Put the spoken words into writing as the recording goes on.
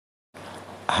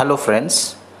Hello,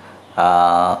 friends.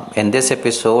 In this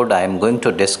episode, I am going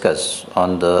to discuss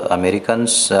on the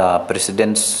Americans'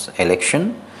 president's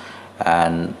election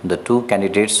and the two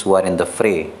candidates who are in the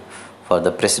fray for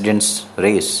the president's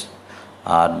race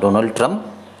are Donald Trump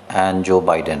and Joe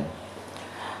Biden.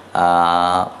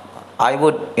 Uh, I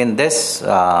would, in this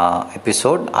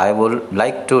episode, I would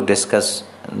like to discuss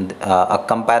a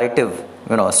comparative,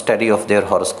 study of their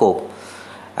horoscope,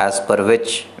 as per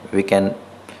which we can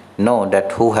know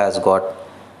that who has got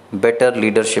better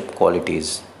leadership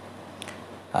qualities.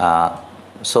 Uh,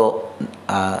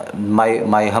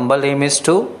 my humble aim is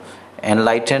to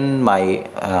enlighten my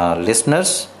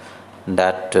listeners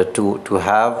that to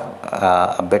have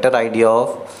a better idea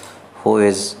of who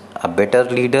is a better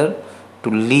leader to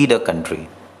lead a country.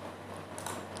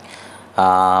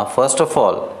 First of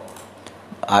all,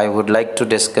 I would like to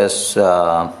discuss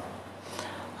the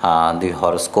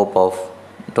horoscope of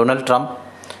Donald Trump.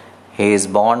 He is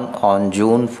born on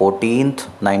June 14th,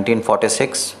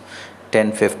 1946,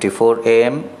 10:54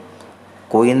 a.m.,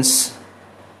 Queens,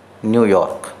 New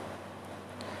York.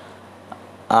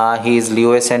 He is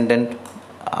Leo ascendant.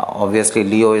 Obviously,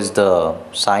 Leo is the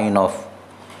sign of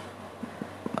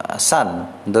Sun,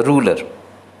 the ruler.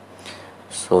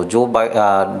 So,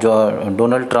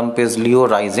 Donald Trump is Leo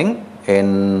rising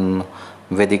in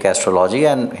Vedic astrology,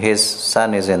 and his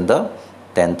Sun is in the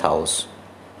 10th house.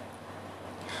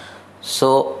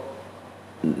 So,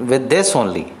 with this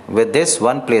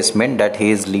one placement that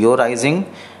he is Leo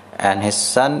rising and his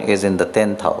Sun is in the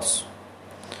 10th house,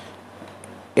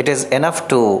 it is enough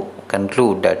to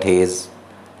conclude that he is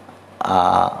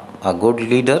a good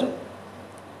leader.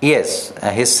 Yes,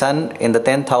 his Sun in the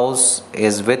 10th house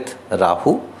is with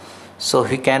Rahu, so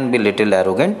he can be little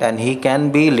arrogant and he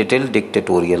can be little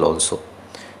dictatorial also.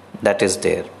 That is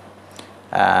there.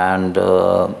 And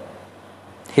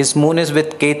his moon is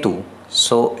with Ketu,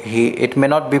 so it may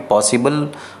not be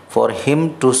possible for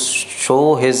him to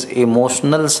show his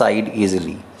emotional side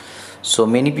easily. So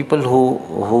many people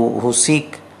who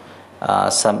seek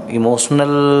some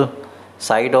emotional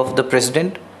side of the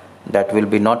president, that will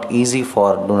be not easy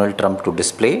for Donald Trump to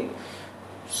display.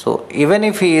 So even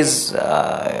if he is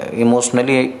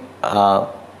emotionally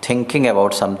thinking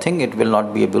about something, it will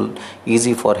not be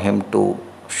easy for him to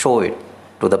show it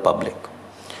to the public.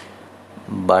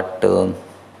 But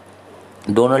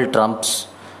Donald Trump's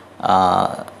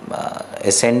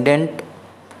ascendant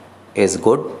is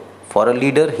good for a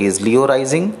leader. He is Leo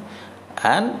rising,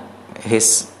 and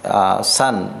his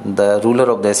Sun, the ruler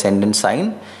of the ascendant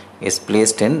sign, is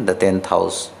placed in the 10th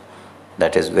house.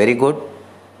 That is very good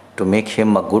to make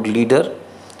him a good leader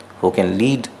who can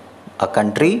lead a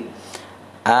country.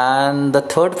 And the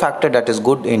third factor that is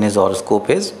good in his horoscope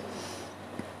is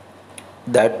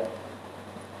that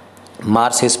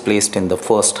Mars is placed in the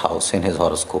first house in his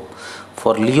horoscope.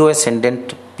 For Leo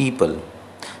ascendant people,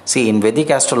 see, in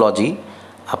Vedic astrology,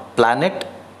 a planet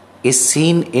is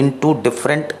seen in two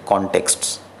different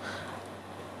contexts.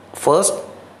 First,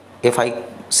 if I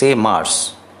say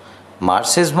Mars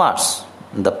is Mars,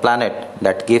 the planet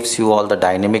that gives you all the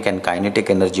dynamic and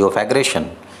kinetic energy of aggression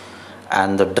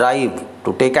and the drive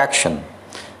to take action.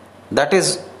 That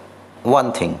is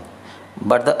one thing.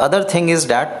 But the other thing is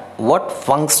that what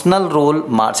functional role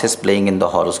Mars is playing in the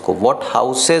horoscope, what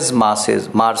houses Mars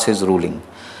is ruling.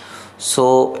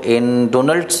 So in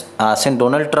since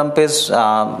Donald Trump is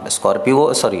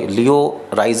Leo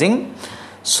rising,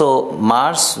 so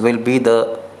Mars will be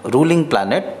the ruling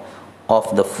planet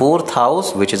of the 4th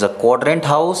house, which is a quadrant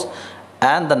house,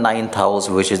 and the 9th house,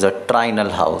 which is a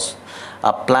trinal house.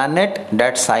 A planet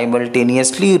that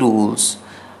simultaneously rules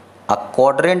a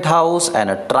quadrant house and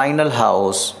a trinal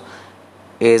house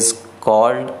is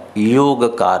called Yoga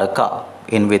Karaka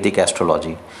in Vedic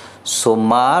astrology. So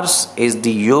Mars is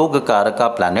the Yoga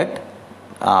Karaka planet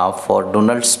for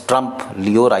Donald Trump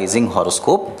Leo rising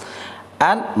horoscope,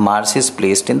 and Mars is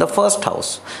placed in the first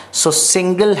house. So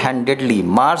single-handedly,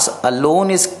 Mars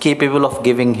alone is capable of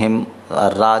giving him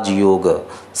a Raj Yoga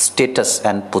status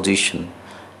and position,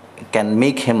 can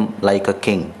make him like a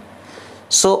king.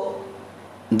 So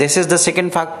this is the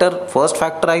second factor. First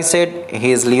factor, I said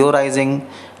he is Leo rising,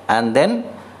 and then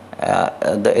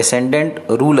the ascendant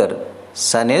ruler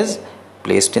Sun is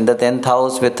placed in the 10th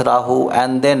house with Rahu,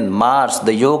 and then Mars,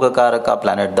 the Yoga Karaka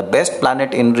planet, the best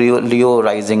planet in Leo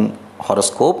rising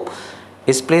horoscope,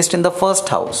 is placed in the first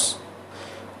house,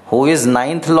 who is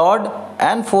 9th lord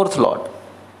and 4th lord.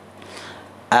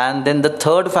 And then the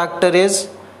third factor is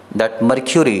that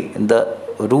Mercury, the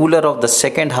ruler of the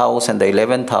 2nd house and the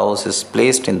 11th house, is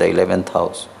placed in the 11th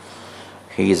house.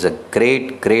 He is a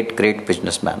great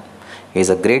businessman. He is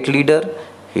a great leader.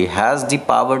 he has the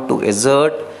power to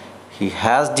exert, he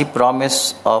has the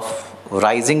promise of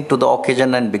rising to the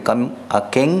occasion and become a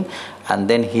king, and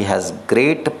then he has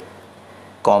great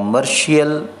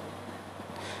commercial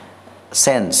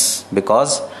sense,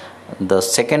 because the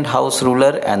second house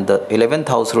ruler and the 11th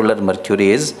house ruler Mercury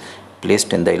is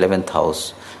placed in the 11th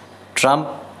house. Trump,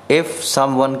 if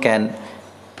someone can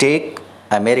take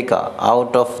America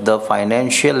out of the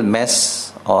financial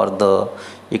mess or the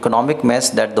economic mess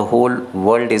that the whole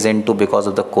world is into because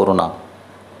of the corona,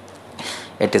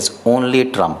 it is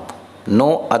only Trump.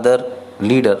 No other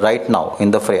leader right now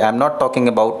in the fray. I am not talking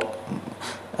about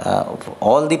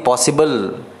all the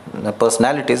possible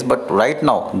personalities, but right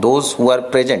now those who are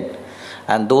present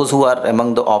and those who are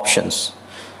among the options,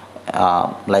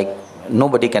 like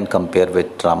nobody can compare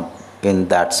with Trump in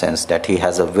that sense that he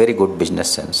has a very good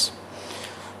business sense.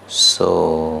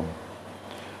 So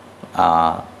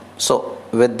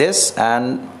with this,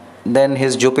 and then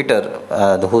his Jupiter,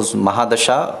 whose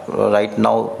Mahadasha right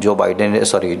now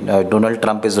Donald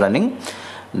Trump is running,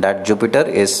 that Jupiter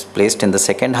is placed in the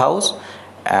second house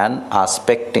and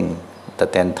aspecting the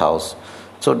 10th house.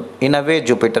 So in a way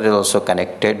Jupiter is also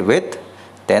connected with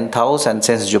 10th house, and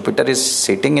since Jupiter is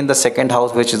sitting in the second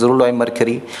house which is ruled by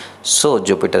Mercury, so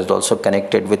Jupiter is also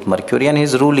connected with Mercury, and he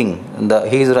is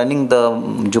running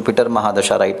the Jupiter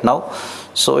Mahadasha right now.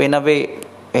 So in a way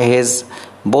his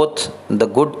both the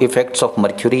good effects of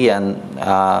Mercury and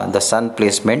the Sun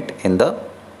placement in the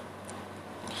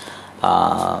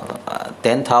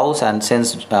 10th house, and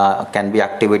since can be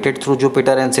activated through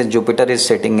Jupiter, and since Jupiter is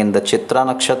sitting in the Chitra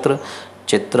Nakshatra,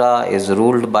 Chitra is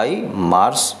ruled by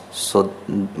Mars, so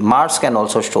Mars can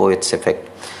also show its effect.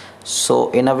 So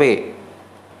in a way,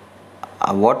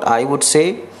 what I would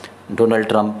say, Donald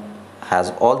Trump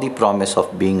has all the promise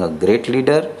of being a great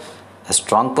leader, a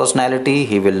strong personality.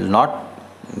 He will not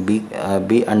be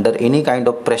under any kind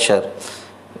of pressure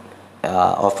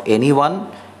of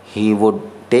anyone. He would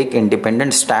take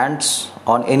independent stance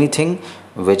on anything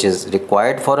which is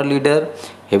required for a leader.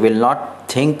 He will not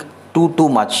think too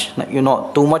much.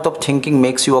 Too much of thinking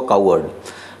makes you a coward.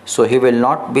 So he will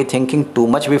not be thinking too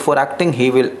much before acting.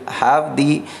 He will have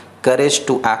the courage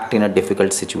to act in a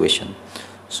difficult situation.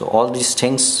 So all these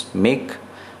things make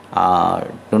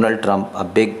Donald Trump a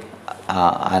big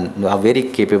and a very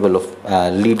capable of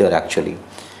leader actually.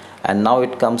 And now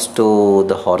it comes to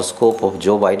the horoscope of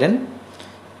Joe Biden.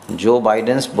 Joe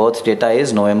Biden's birth data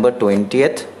is November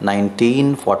 20th,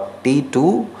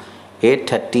 1942,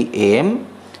 8:30 a.m.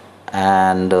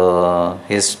 and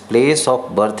his place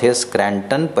of birth is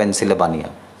Scranton,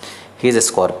 Pennsylvania. He is a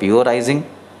Scorpio rising,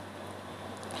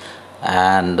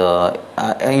 and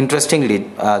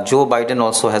interestingly, Joe Biden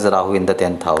also has a Rahu in the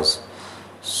 10th house.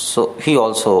 So he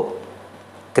also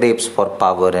craves for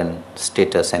power and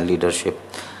status and leadership.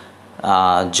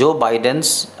 Joe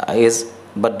Biden's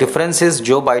but difference is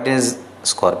Joe Biden is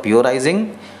Scorpio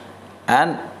rising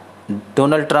and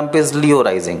Donald Trump is Leo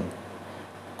rising.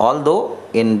 Although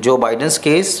in Joe Biden's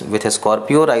case, with a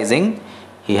Scorpio rising,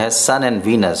 he has Sun and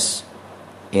Venus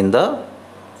in the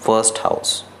first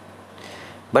house.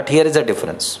 But here is a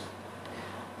difference.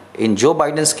 In Joe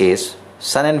Biden's case,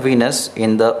 Sun and Venus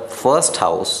in the first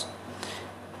house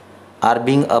are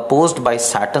being opposed by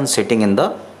Saturn sitting in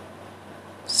the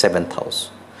 7th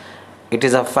house. It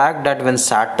is a fact that when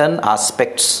Saturn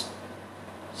aspects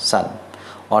Sun,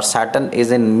 or Saturn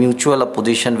is in mutual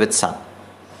opposition with Sun,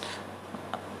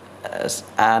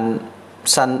 and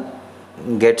Sun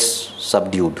gets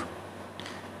subdued.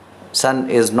 Sun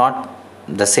is not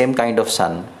the same kind of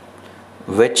Sun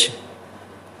which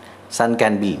Sun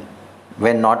can be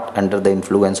when not under the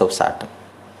influence of Saturn.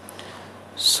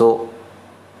 So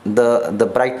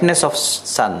the brightness of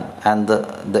Sun and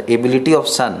the ability of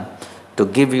Sun to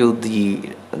give you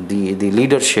the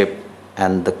leadership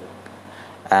and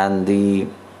the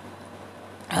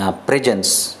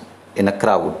presence in a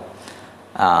crowd,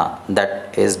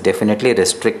 that is definitely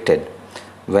restricted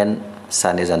when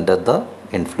Sun is under the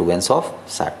influence of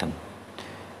Saturn.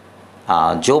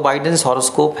 Joe Biden's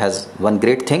horoscope has one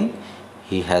great thing.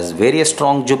 He has very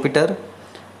strong Jupiter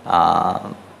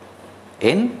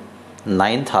in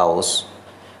 9th house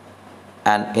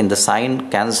and in the sign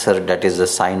Cancer, that is the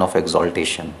sign of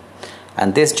exaltation.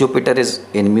 And this Jupiter is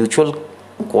in mutual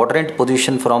quadrant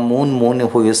position from Moon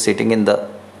who is sitting in the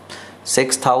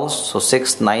 6th house. So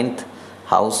 6th, 9th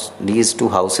house, these two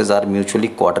houses are mutually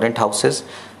quadrant houses.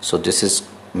 So this is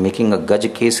making a Gaj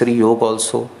Kesari Yoga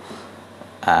also.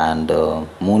 And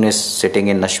Moon is sitting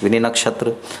in Ashwini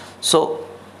Nakshatra. So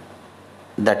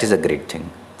that is a great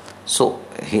thing. So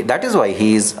that is why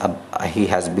he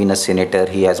has been a senator.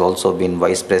 He has also been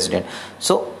vice president.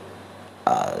 So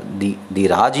the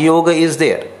Raj Yoga is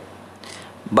there.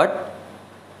 But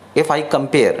if I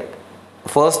compare,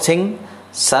 first thing,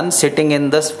 Sun sitting in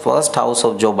the first house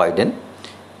of Joe Biden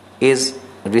is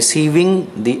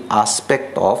receiving the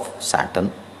aspect of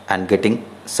Saturn and getting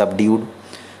subdued.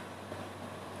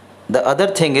 The other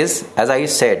thing is, as I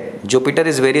said, Jupiter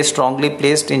is very strongly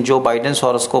placed in Joe Biden's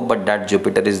horoscope, but that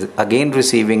Jupiter is again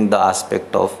receiving the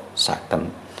aspect of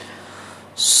Saturn.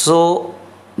 So,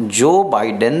 Joe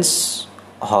Biden's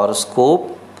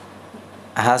horoscope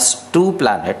has two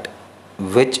planets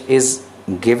which is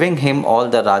giving him all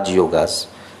the Raj Yogas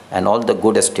and all the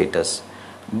good status,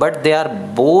 but they are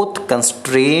both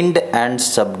constrained and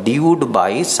subdued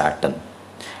by Saturn.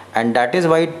 And that is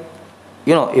why,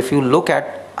 if you look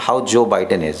at how Joe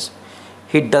Biden is,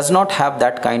 he does not have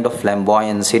that kind of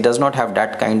flamboyance, he does not have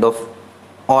that kind of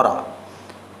aura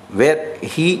where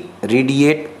he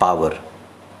radiate power.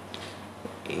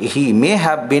 He may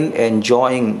have been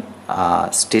enjoying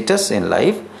status in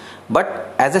life,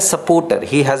 but as a supporter,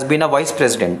 he has been a vice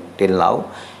president till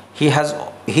now.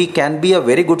 He can be a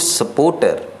very good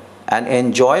supporter and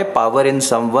enjoy power in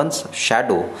someone's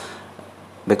shadow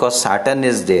because Saturn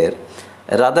is there,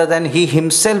 rather than he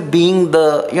himself being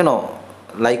the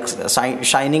like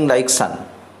shining like sun.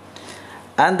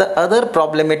 And the other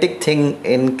problematic thing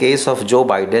in case of Joe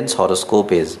Biden's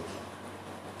horoscope is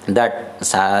that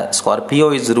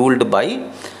Scorpio is ruled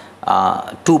by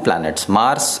two planets,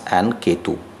 Mars and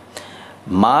Ketu.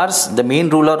 Mars, the main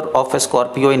ruler of a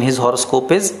Scorpio in his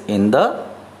horoscope, is in the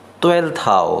 12th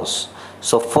house.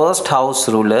 So first house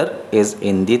ruler is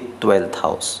in the 12th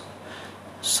house.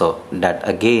 So that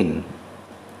again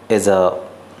is a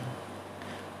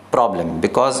problem,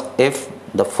 because if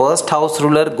the first house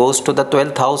ruler goes to the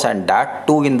 12th house, and that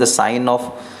too in the sign of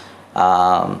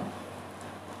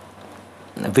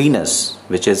Venus,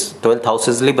 which is 12th house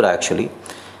is Libra actually,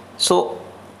 so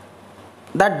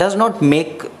that does not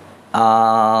make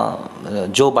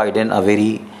Joe Biden a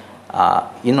very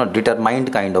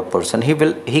determined kind of person.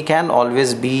 He can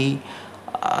always be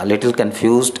a little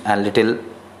confused and little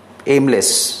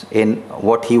aimless in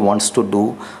what he wants to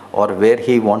do or where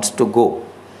he wants to go.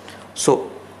 So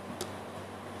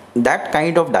that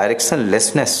kind of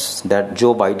directionlessness that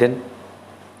Joe Biden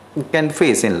can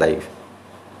face in life,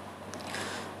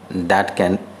 that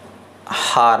can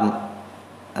harm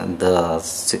the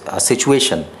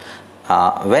situation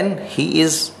when he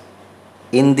is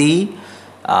in the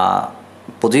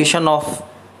position of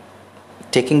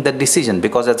taking the decision.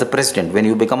 Because as a president, when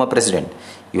you become a president,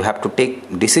 you have to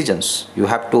take decisions, you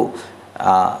have to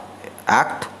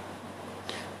act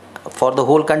for the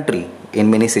whole country in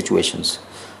many situations.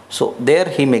 So there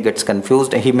he may get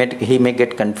confused, he may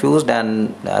get confused,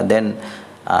 and then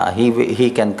he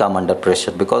can come under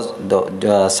pressure, because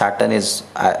the Saturn is,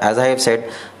 as I have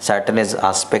said, Saturn is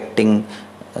aspecting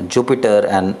Jupiter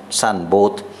and Sun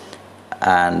both,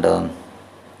 and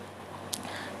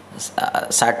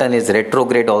Saturn is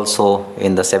retrograde also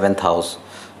in the 7th house.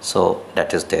 So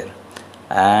that is there.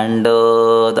 And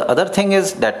the other thing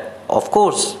is that, of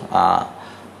course,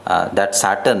 that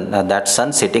Saturn, that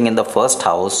Sun sitting in the first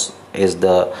house is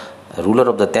the ruler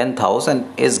of the 10th house and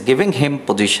is giving him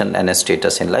position and a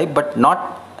status in life, but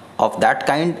not of that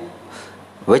kind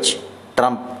which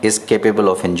Trump is capable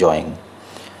of enjoying.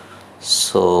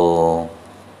 So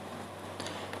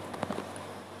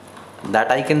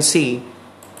that I can see.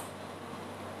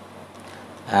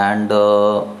 And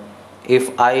if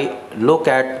I look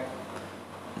at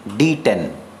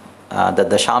D10, the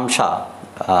Dashamsha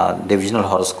divisional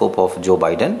horoscope of Joe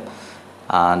Biden,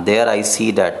 there I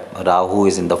see that Rahu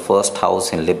is in the first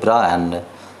house in Libra, and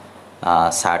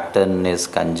Saturn is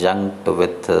conjunct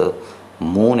with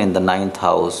Moon in the 9th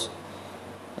house.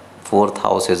 4th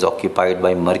house is occupied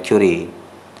by Mercury,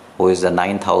 who is the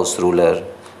 9th house ruler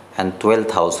and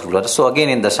 12th house ruler. So again,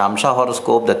 in the Shamsha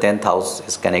horoscope, the 10th house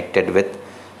is connected with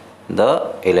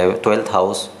the 12th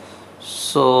house.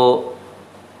 So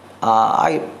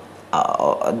the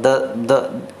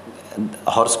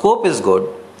horoscope is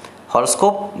good.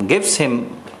 Horoscope gives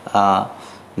him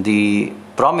the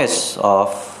promise of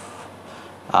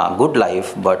good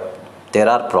life, but there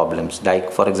are problems.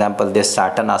 Like, for example, this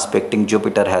Saturn aspecting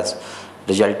Jupiter has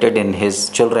resulted in his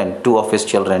children, 2 of his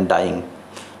children dying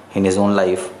in his own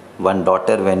life. One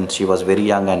daughter when she was very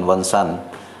young, and one son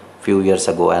few years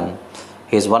ago, and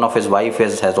one of his wife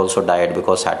has also died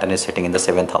because Saturn is sitting in the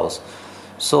 7th house.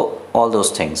 So all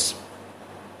those things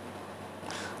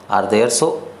are there.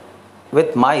 So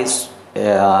with mice,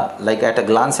 like at a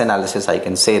glance analysis, I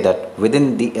can say that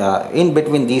within the in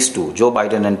between these two, Joe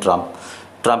Biden and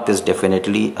Trump is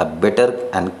definitely a better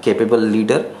and capable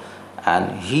leader,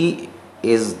 and he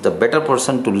is the better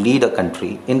person to lead a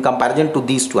country in comparison to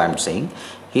these two. I'm saying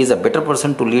he is a better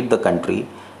person to lead the country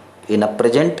in a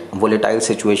present volatile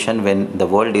situation when the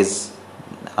world is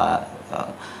uh,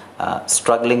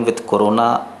 struggling with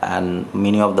corona and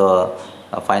many of the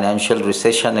financial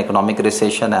recession, economic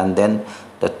recession, and then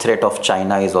the threat of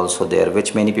China is also there,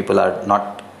 which many people are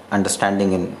not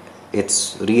understanding in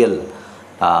its real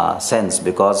sense,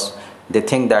 because they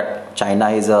think that China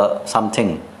is a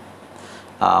something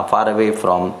far away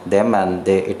from them and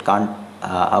it can't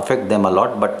affect them a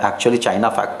lot. But actually China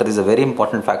factor is a very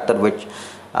important factor which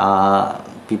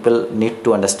people need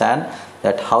to understand,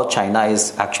 that how China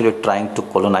is actually trying to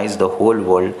colonize the whole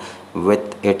world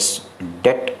with its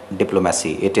debt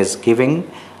diplomacy. It is giving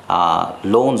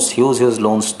loans, huge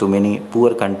loans to many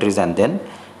poor countries and then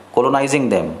colonizing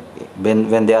them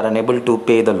when they are unable to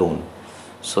pay the loan.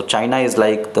 So China is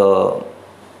like the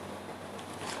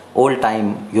old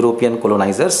time European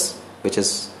colonizers, which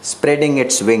is spreading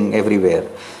its wing everywhere.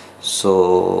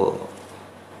 So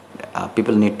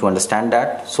people need to understand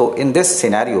that. So in this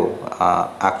scenario,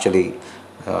 actually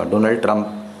Donald Trump,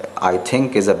 I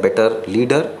think, is a better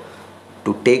leader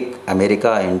to take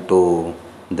America into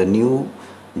the new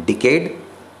decade.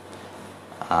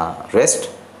 Rest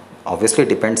obviously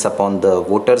depends upon the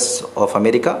voters of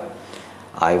America.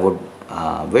 I would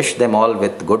wish them all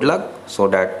with good luck, so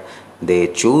that they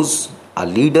choose a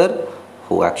leader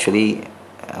who actually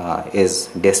is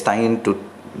destined to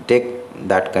take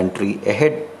that country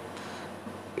ahead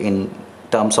in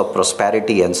terms of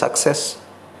prosperity and success.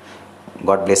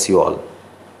 God bless you all.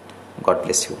 God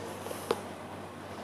bless you.